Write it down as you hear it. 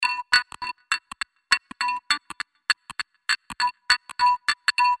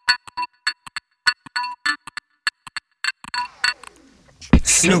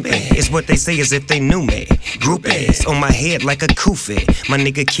Snooping is what they say as if they knew me. Groupies on my head like a kufi. My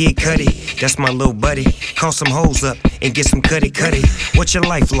nigga Kid Cudi, that's my little buddy. Call some hoes up and get some cutty. What's your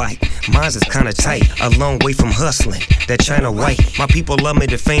life like? Mine's is kinda tight, a long way from hustling. That China white, my people love me,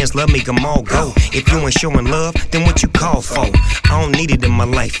 the fans love me, come all go. If you ain't showing love, then what you call for? I don't need it in my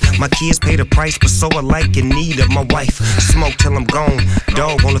life. My kids pay the price, but so alike in need of my wife. Smoke till I'm gone,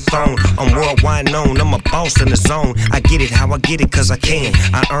 dog on the throne. I'm worldwide known, I'm a boss in the zone. I get it how I get it, cause I can.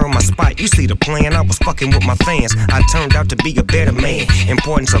 I earn my spot, you see the plan, I was fucking with my fans. I turned out to be a better man.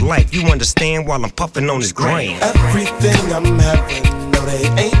 Importance of life, you understand while I'm puffing on this grain. Everything I'm having, no they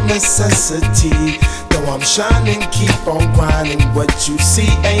ain't necessity. Though I'm shining, keep on grinding. What you see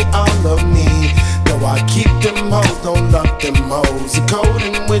ain't all of me. Though I keep them hoes, don't love them hoes. The code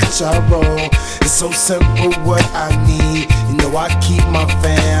in which I roll is so simple what I need. You know I keep my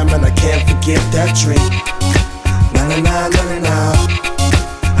fam and I can't forget that dream. Na na na na na na,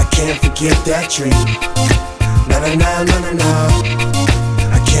 I can't forget that dream. Na na na na na na,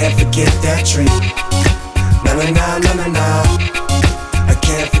 I can't forget that dream. Na na na na na na, I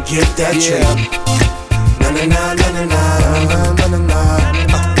can't forget that dream. Na na na na na na na na na.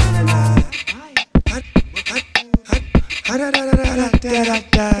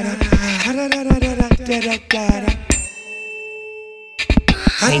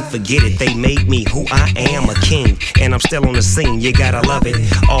 Can't forget it, they made me who I am, a king. And I'm still on the scene, you gotta love it.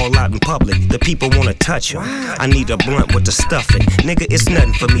 All out in public, the people wanna touch 'em. I need a blunt with the stuffing. Nigga, it's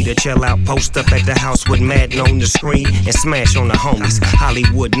nothing for me to chill out, post up at the house with Madden on the screen and smash on the homies.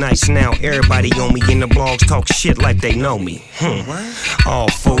 Hollywood nights now, everybody on me in the blogs talk shit like they know me. All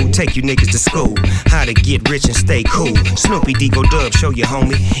fool, take you niggas to school. How to get rich and stay cool. Snoopy Deagle Dub, show you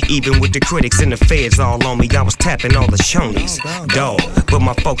homie. Even with the critics and the feds all on me, I was tapping all the chonies. Dog, but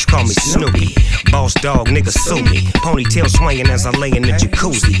my folks call me Snoopy. Boss dog, nigga sue me. Ponytail swinging as I lay in the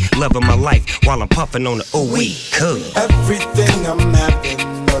jacuzzi. Loving my life while I'm puffing on the ooh-wee. Cool. Everything I'm having,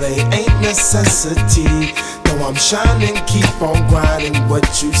 no they ain't necessity. Though I'm shining, keep on grinding. What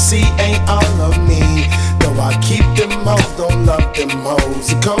you see ain't all of me. Though I keep them hoes, don't love them hoes.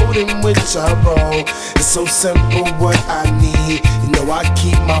 The code in which I roll is so simple what I need. You know I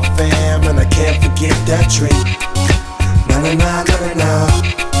keep my fam and I can't forget that dream. Na na na na na na,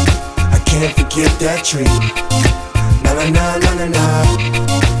 I can't forget that dream. Na na na na na na,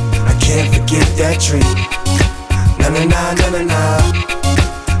 I can't forget that dream. Na na na na na na,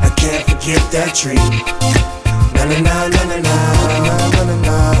 I can't forget that dream. Na na na na na na, na na na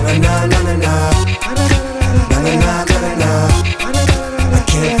na na na na, na na na na na, I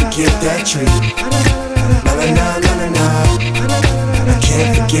can't forget that dream. Na na na na na na, I can't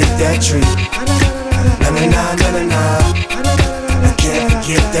forget that dream. Na na na na na na, I can't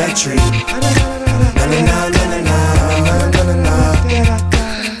forget that dream. Na na na na na na na na.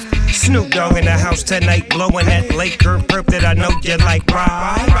 Snoop Dogg in the house tonight, blowing that Laker perp that I know you like.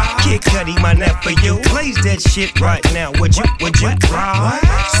 Ride, Kid Cudi, my neck for you. Blaze that shit right now, would you ride?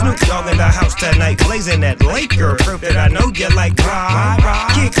 Snoop Dogg in the house tonight, blazing that Laker perp that I know you like. Ride,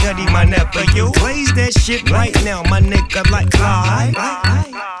 Kid Cudi, my neck for you. Blaze that shit right now, my nigga like. Ride.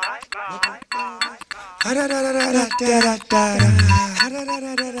 Da da da da da da da da da da da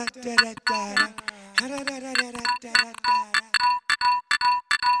da da da da da da da da da